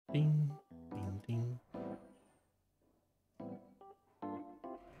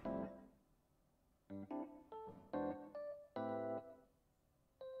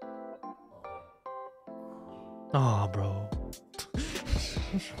Oh, bro.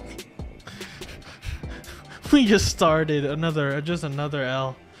 We just started just another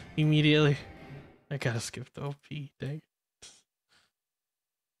L immediately. I gotta skip the OP. Dang.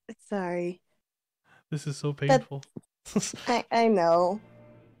 Sorry. This is so But painful. I know.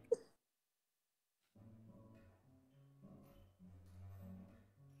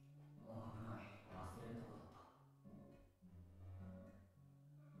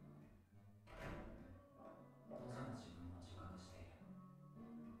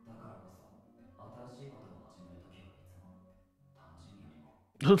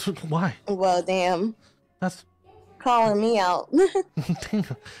 Why? Well, damn. That's Calling me out. damn,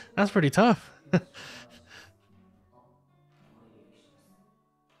 that's pretty tough.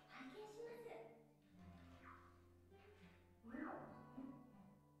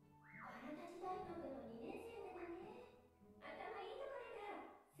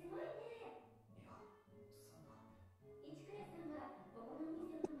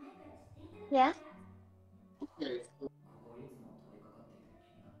 Yeah.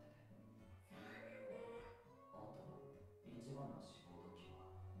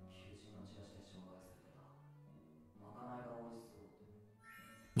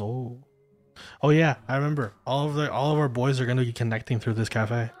 Oh. Oh yeah, I remember. All of our boys are gonna be connecting through this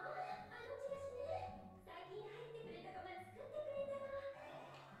cafe.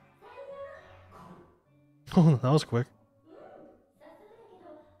 Oh, that was quick.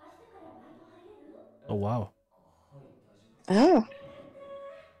 Oh wow. Oh.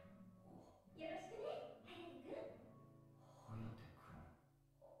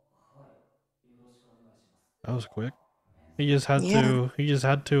 That was quick. Yeah. He just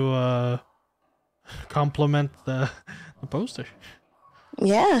had to compliment the poster.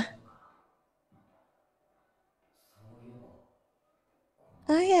 Yeah.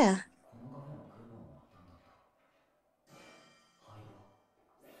 Oh yeah.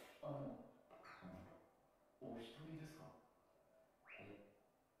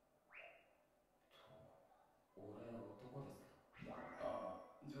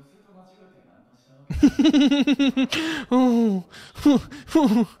 Oh.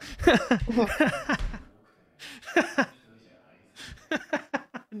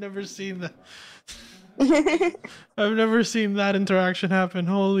 I've never seen that. I've never seen that interaction happen.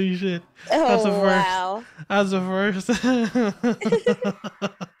 Holy shit. That's a Oh first. wow. That's a first.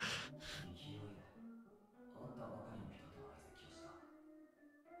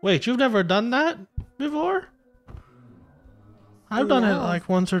 Wait, you've never done that before? I've done it No. like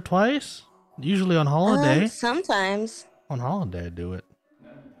once or twice. Usually on holiday. Sometimes. On holiday I do it.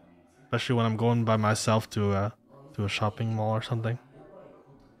 Especially when I'm going by myself to a shopping mall or something.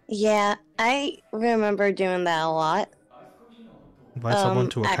 Yeah, I remember doing that a lot. Invite someone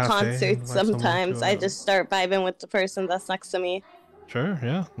to a At cafe, concerts invite someone sometimes to I a just start vibing with the person that's next to me. Sure,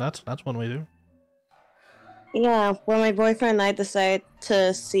 yeah. That's one way to do. Yeah, when my boyfriend and I decided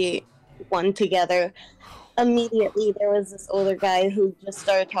to see one together, immediately there was this older guy who just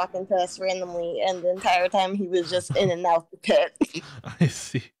started talking to us randomly, and the entire time he was just in and out the pit. I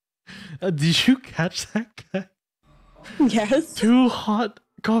see. Did you catch that guy? Yes. Two hot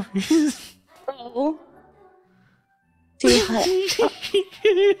coffees. Oh. Too hot.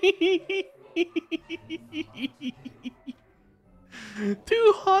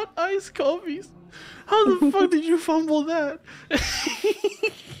 Two hot iced coffees. How the fuck did you fumble that?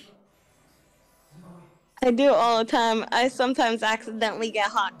 I do all the time. I sometimes accidentally get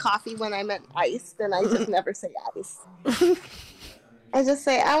hot coffee when I meant iced, and I just never say ice. I just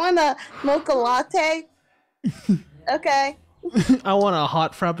say, I want a mocha latte. Okay. I want a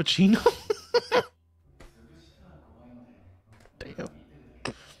hot frappuccino. Damn.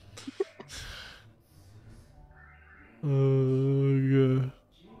 Oh god.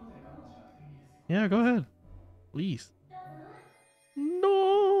 Yeah, go ahead. Please.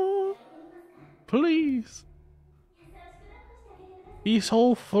 No. Please. He's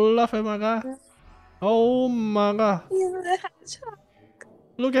so fluffy, my god. Oh my god.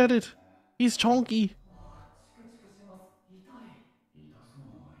 Look at it. He's chunky.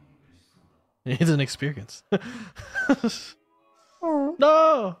 It's an experience. Oh.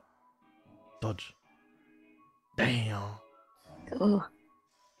 No. Dodge. Damn. Oh.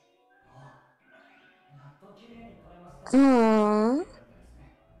 Aww.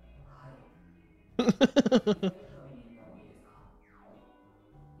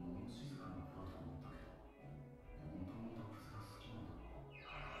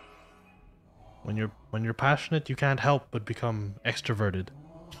 When you're passionate, you can't help but become extroverted.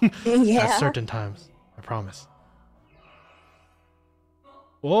 At Yeah. certain times, I promise.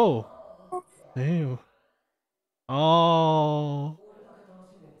 Whoa. Damn. Oh.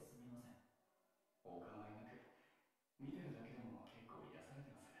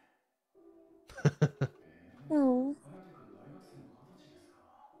 Oh.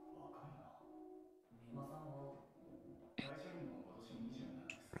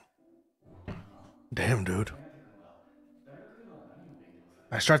 Damn, dude.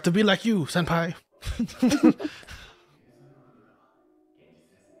 I start to be like you, senpai.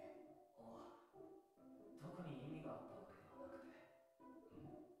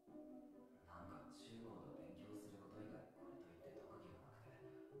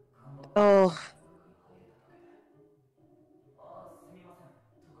 Oh.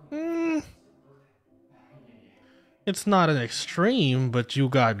 Mm, it's not an extreme, but you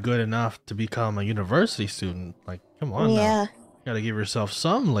got good enough to become a university student. Like, come on now. Yeah. You gotta give yourself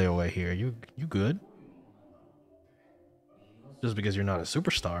some layaway here. You good. Just because you're not a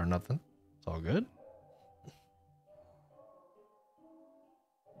superstar or nothing. It's all good.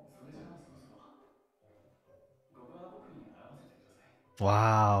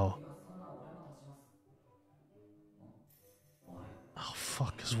 Wow. Oh,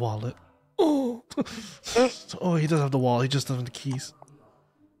 fuck his wallet. Oh. Oh, he doesn't have the wallet. He just doesn't have the keys.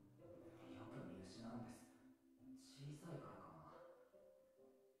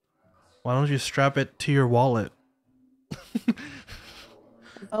 Why don't you strap it to your wallet?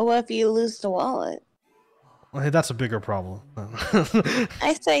 But what if you lose the wallet? Well, hey, that's a bigger problem.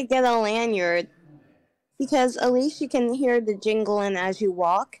 I say get a lanyard because at least you can hear the jingling as you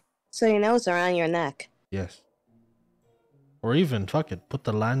walk, so you know it's around your neck. Yes. Or even, fuck it, put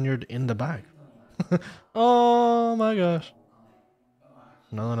the lanyard in the bag. Oh my gosh.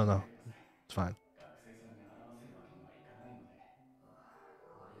 No, no, no. It's fine.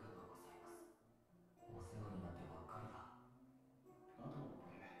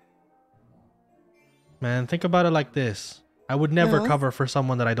 Man, think about it like this. I would never Uh-huh. cover for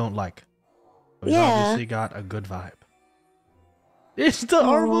someone that I don't like. So he's Yeah. obviously got a good vibe. It's the Aw.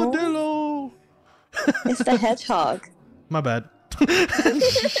 armadillo! It's the hedgehog. My bad.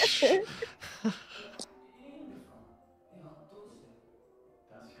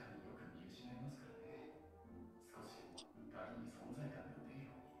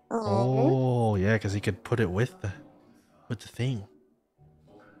 Oh. Oh, yeah, because he could put it with the thing.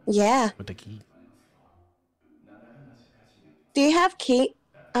 Yeah. With the key. Do you have key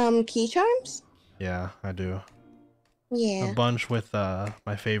charms? Yeah, I do. A Yeah. bunch with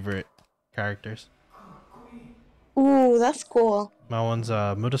my favorite characters. Ooh, that's cool. My one's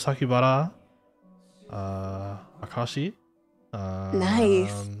Murasaki Bara, Akashi,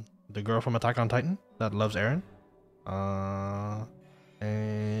 Nice. the girl from Attack on Titan that loves Eren,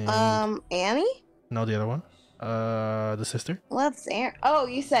 and Annie? no, the other one, the sister. Loves Aaron. Oh,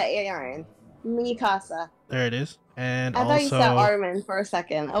 you said Aaron. Mikasa. There it is. And I thought you said also, Armin for a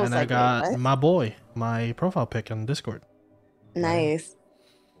second. I was and I like, got wait, what? my boy, my profile pic on Discord. Nice.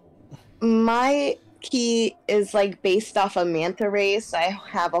 My key is like based off of manta rays. I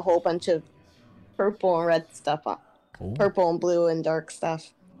have a whole bunch of purple and red stuff on. Ooh, Purple and blue and dark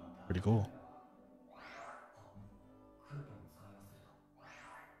stuff. pretty cool.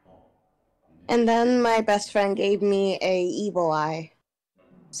 And then my best friend gave me a evil eye.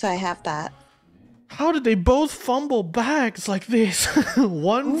 So I have that. How did they both fumble bags like this?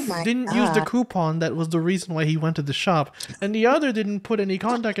 One Oh my didn't use the God. coupon that was the reason why he went to the shop, and the other didn't put any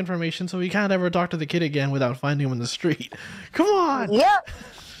contact information, so he can't ever talk to the kid again without finding him in the street. Come on! Yep.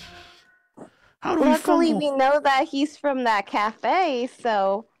 How do we Luckily, fumble? we know that he's from that cafe,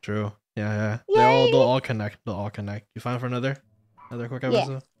 so True. Yeah, yeah. Yay! They'll all connect. They'll all connect. You fine for another quick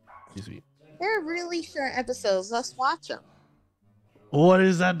episode? Yeah. Sweet. they're really short episodes. Let's watch them. What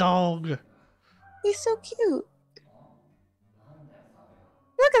is that dog? He's so cute.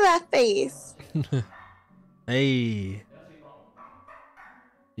 Look at that face. Hey.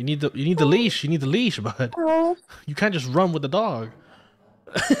 You need the leash. You need the leash, bud. Oh. You can't just run with the dog.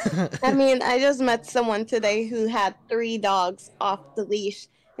 I mean, I just met someone today who had 3 dogs off the leash,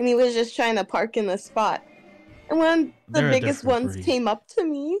 and he was just trying to park in the spot. And one of the They're a biggest different ones breed. came up to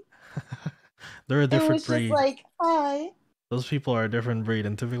me They're a and different was breed. just like, "Hi." Those people are a different breed,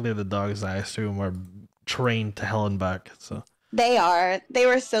 and typically the dogs, I assume, are trained to hell and back. So They are. They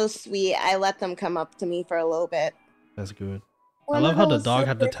were so sweet. I let them come up to me for a little bit. that's good. One I of love how them the was dog so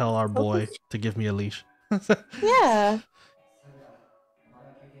had to big. tell our boy to give me a leash. Yeah.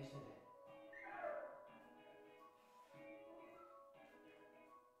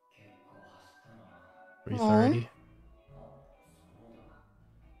 $3.30.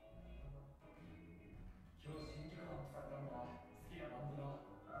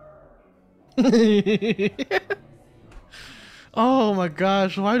 Oh my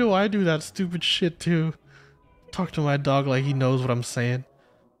gosh, why do I do that stupid shit too? Talk to my dog like he knows what I'm saying.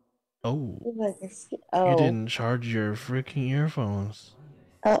 Oh, you Oh, didn't charge your freaking earphones.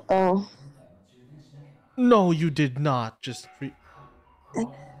 uh-oh. No, you did not.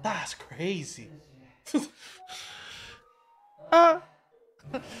 That's crazy. Ah,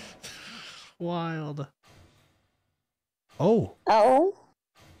 wild. Oh, Oh,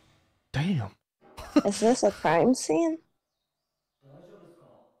 damn. is this a crime scene?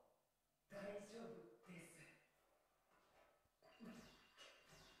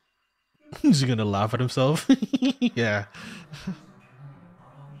 He's gonna laugh at himself. Yeah.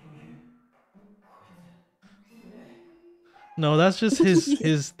 No, that's just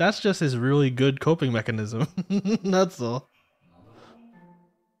his that's just his really good coping mechanism. That's all.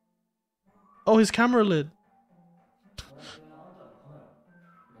 Oh, his camera lid.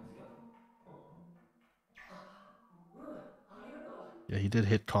 Yeah, he did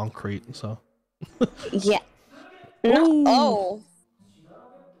hit concrete, so. Yeah. No. Oh, Oh.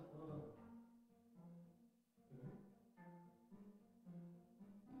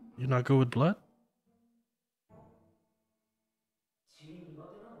 you're not good with blood?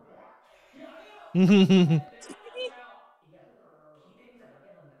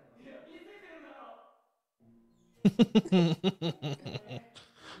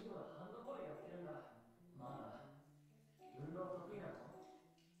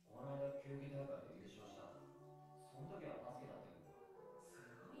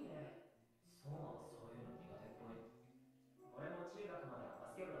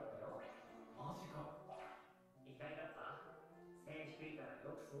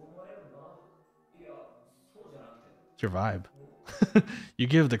 It's your vibe. You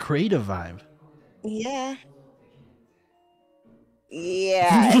give the creative vibe. Yeah.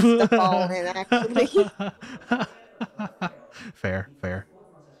 Yeah, it's the fallen, actually. Fair, fair.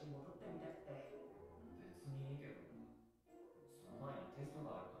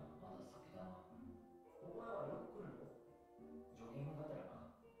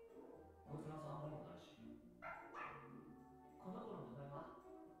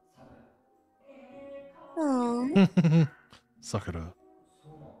 Oh. Sakura.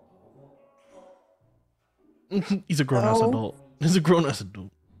 He's a grown ass Oh. adult. He's a grown ass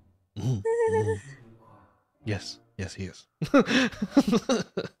adult. Mhm, mhm. Yes, yes, he is.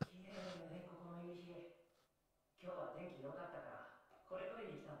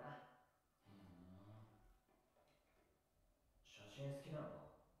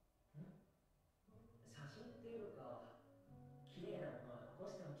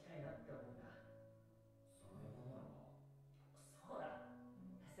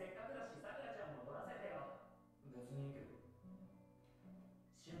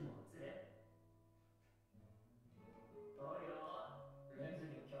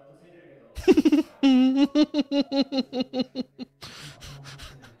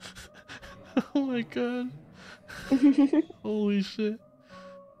 Oh my god. Holy shit.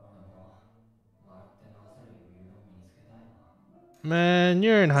 Man,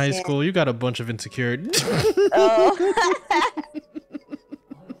 you're in high Yeah. school. You got a bunch of insecurity. Oh.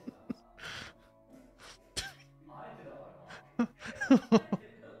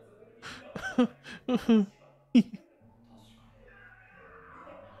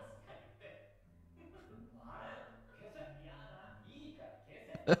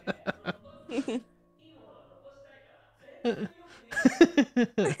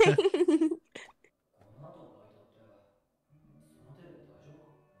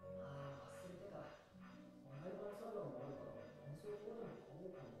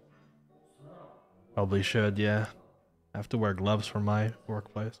 Probably should, yeah. I have to wear gloves for my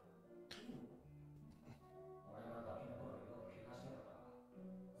workplace.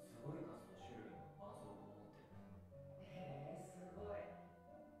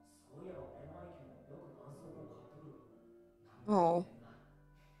 Oh.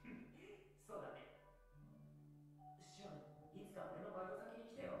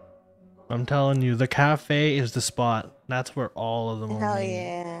 I'm telling you, the cafe is the spot. That's where all of them will Hell meet.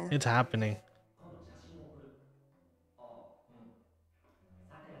 yeah. It's happening.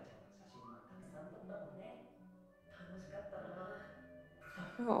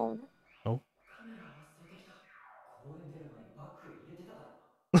 Oh. Oh.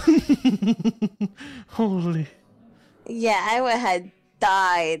 Holy. Yeah, I would have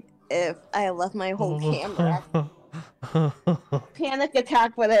died if I left my whole camera. Oh. Panic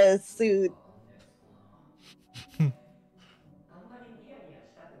attack would have ensued.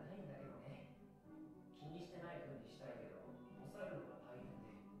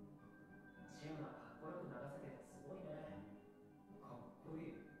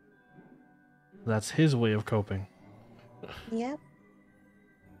 That's his way of coping. Yep.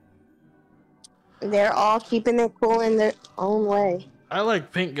 They're all keeping it cool in their own way. I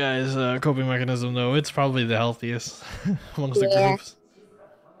like Pink Guy's coping mechanism though. It's probably the healthiest amongst the Yeah. groups.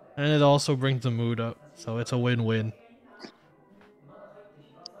 And it also brings the mood up, so it's a win-win.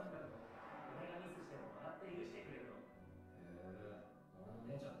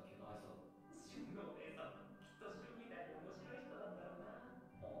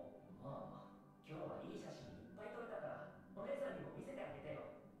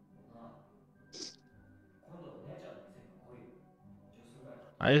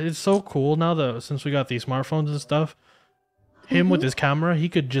 It's so cool now that since we got these smartphones and stuff, him with his camera, he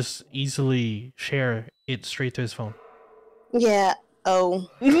could just easily share it straight to his phone. Yeah. Oh.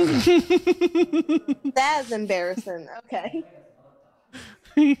 That's embarrassing. Okay.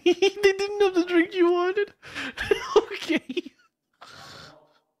 They didn't have the drink you wanted. Okay.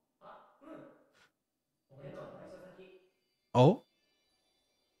 Oh.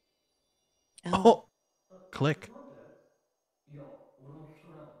 Oh. Click.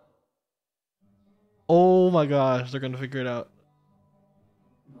 Oh my gosh, they're gonna figure it out.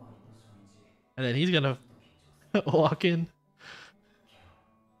 And then he's gonna walk in.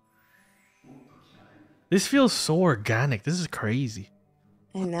 This feels so organic. This is crazy.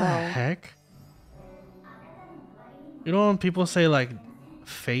 I What know. the heck? You know when people say like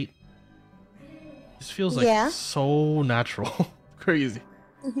fate? This feels like Yeah. so natural. Crazy.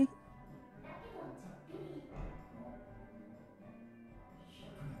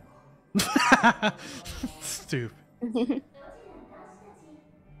 Stupid.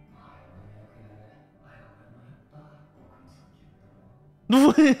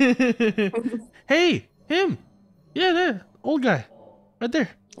 Hey, him. Yeah, there. Old guy. Right there.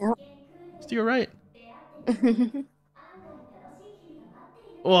 Yep. It's to your right.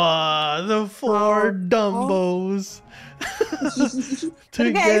 Wow, the four Dumbos.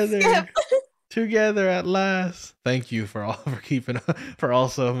 Together. Together at last. Thank you for for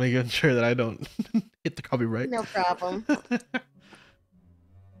also making sure that I don't hit the copyright. No problem.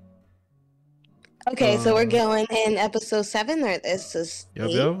 Okay, so we're going in episode 7, or this is 8?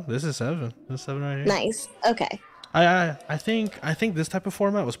 Yo, this is 7. This is 7 right here. Nice. Okay. I think this type of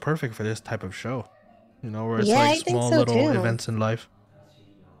format was perfect for this type of show. You know, where it's Yeah, I like think small so little too. events in life,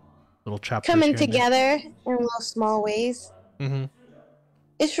 little chapters Coming here and there. together in little small ways. Mm-hmm.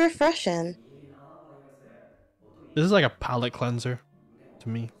 It's refreshing. This is like a palate cleanser to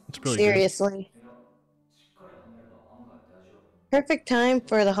me. It's really Seriously. Perfect time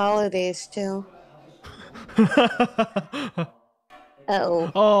for the holidays too. good.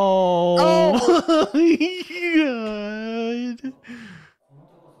 Uh-oh. Oh, God.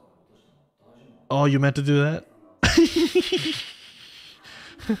 Oh, you meant to do that?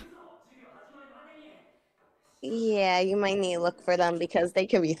 Yeah, you might need to look for them because they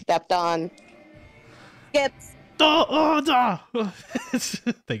could be stepped on. Skips.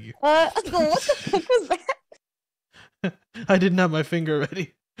 Thank you. What the fuck was that? I didn't have my finger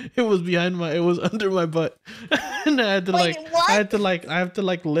ready. It was it was under my butt. And I had to Wait, what? I have to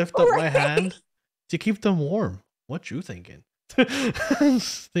lift up my hand to keep them warm. What you thinking? To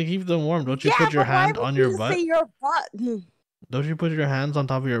keep them warm, don't you put your hand on your butt? Say your butt? Don't you put your hands on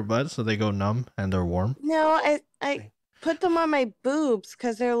top of your butt so they go numb and they're warm? No, I put them on my boobs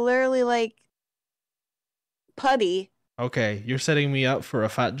because they're literally like putty. Okay, you're setting me up for a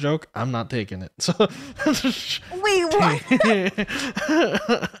fat joke. I'm not taking it. So Wait, what? You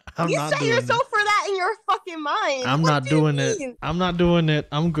set yourself for that in your fucking mind. I'm not doing it. I'm not doing it.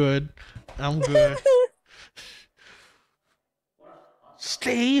 I'm good. I'm good.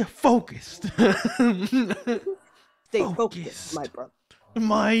 Stay focused. Stay focused, my brother.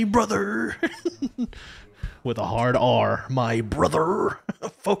 My brother. With a hard R. My brother.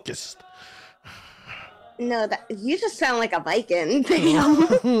 Focused. No, that you just sound like a Viking.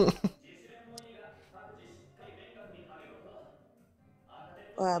 Damn.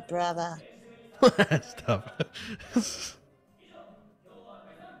 Oh, brother. Stop.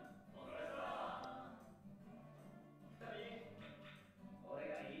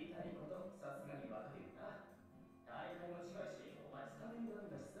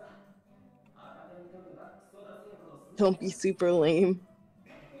 Don't be super lame.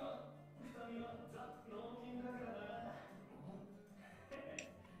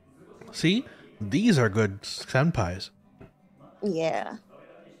 See? These are good senpais. Yeah.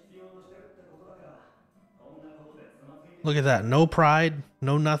 Look at that. No pride.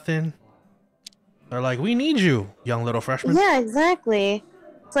 No nothing. They're like, we need you, young little freshman. Yeah, exactly.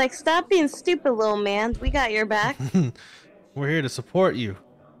 It's like, stop being stupid, little man. We got your back. We're here to support you.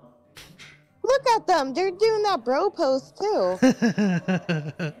 Look at them. They're doing that bro pose too.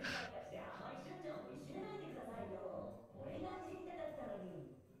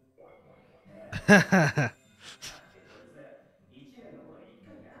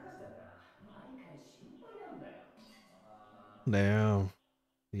 Damn.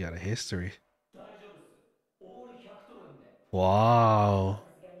 You got a history. Wow.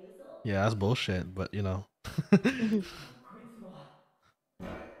 Yeah, that's bullshit, but you know.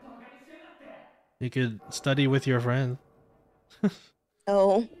 You could study with your friend.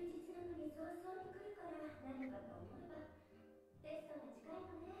 Oh.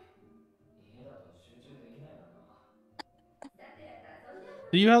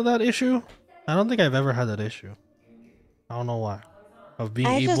 Do you have that issue? I don't think I've ever had that issue. I don't know why. Of being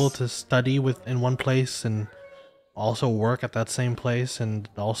I able just to study in one place and also work at that same place and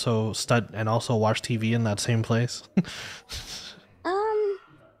also watch TV in that same place.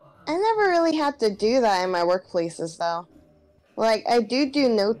 I never really had to do that in my workplaces though. Like I do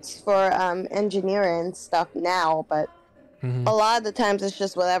notes for engineering stuff now, but a lot of the times it's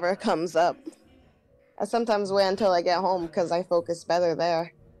just whatever comes up. I sometimes wait until I get home because I focus better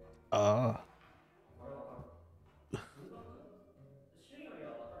there. Uh,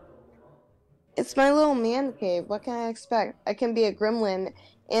 It's my little man cave. What can I expect? I can be a gremlin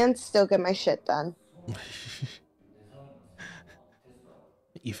and still get my shit done.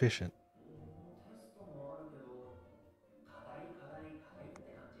 efficient.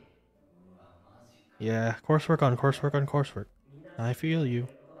 Yeah, coursework on coursework on coursework. I feel you.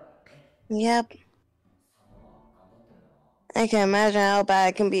 Yep. I can imagine how bad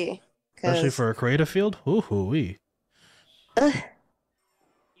it can be. Especially Cause for a creative field. Ooh wee.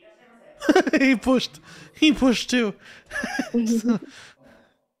 he pushed. He pushed too.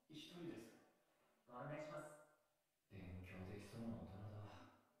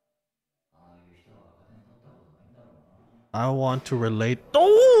 I want to relate.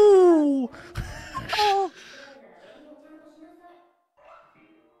 Oh! oh,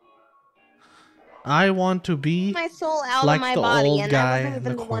 I want to be my soul out of like my the body, old and I guy wasn't in the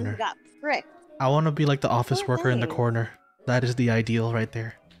even the one who corner. got pricked. I want to be like the office Poor worker in the thing. corner. That is the ideal right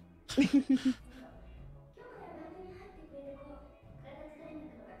there.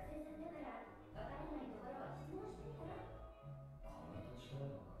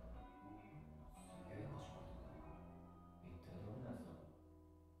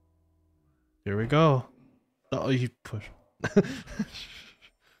 Here we go. Oh, you push.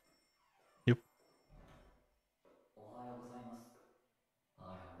 Yep.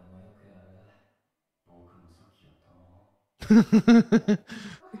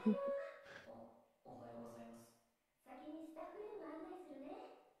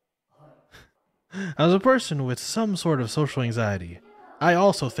 As a person with some sort of social anxiety, I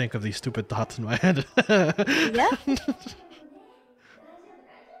also think of these stupid thoughts in my head. Yeah.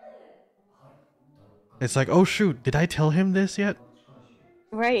 It's like, oh shoot, did I tell him this yet?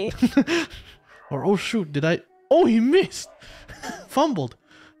 Right. Or oh shoot, did I? Oh, he missed. Fumbled.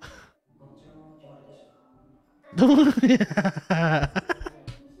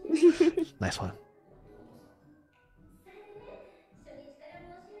 Nice one.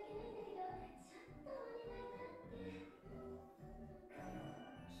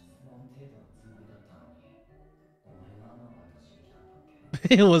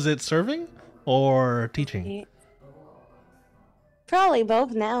 Was it serving or teaching? Probably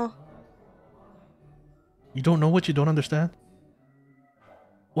both now. You don't know what you don't understand?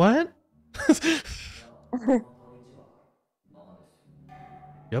 What?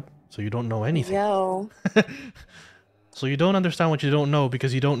 Yep. So you don't know anything. Yo. So you don't understand what you don't know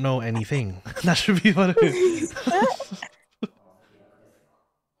because you don't know anything. That should be what it is.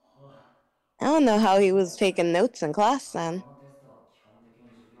 I don't know how he was taking notes in class then.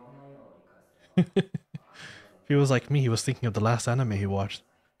 If he was like me, he was thinking of the last anime he watched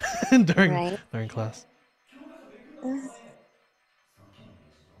during Right. class.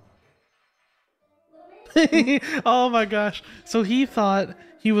 Oh my gosh. So he thought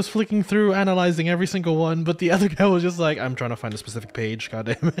he was flicking through analyzing every single one, but the other guy was just like, I'm trying to find a specific page, god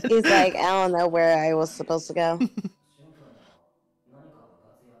damn it. He's like, I don't know where I was supposed to go.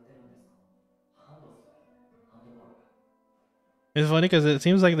 It's funny because it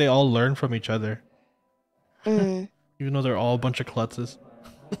seems like they all learn from each other. Mm, Even though they're all a bunch of klutzes.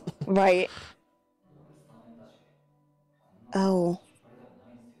 right. Oh.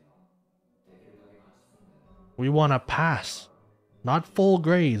 We want to pass. Not full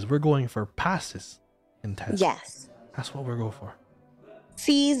grades. We're going for passes in tests. Yes. That's what we're going for.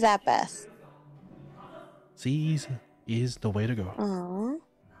 C's at best. C's is the way to go. Aww.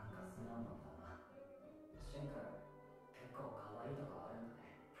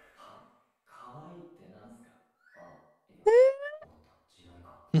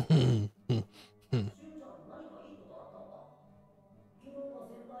 I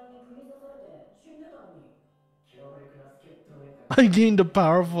gained a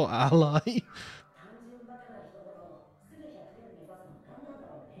powerful ally.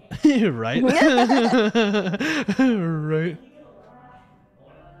 Right? Right.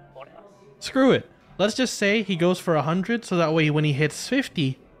 Screw it. Let's just say he goes for 100, so that way when he hits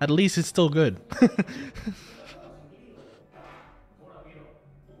 50, at least it's still good.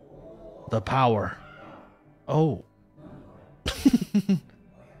 The power. Oh.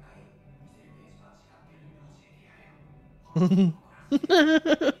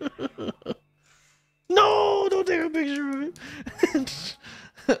 No, don't take a picture of it.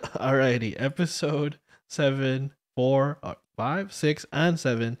 Alrighty, episode 7, 4, 5, 6, and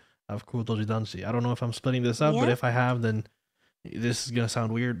 7 of Cool Doji Danshi. I don't know if I'm splitting this up, but Yeah. if I have, then this is gonna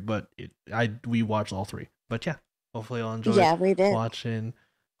sound weird. But we watched all 3. But yeah, hopefully you'll enjoy we did. watching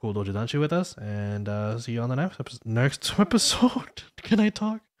Cool Doji Danshi with us, and see you on the next episode. Can I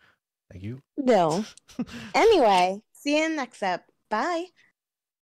talk? Thank you. No. Anyway, see you in next ep. Bye.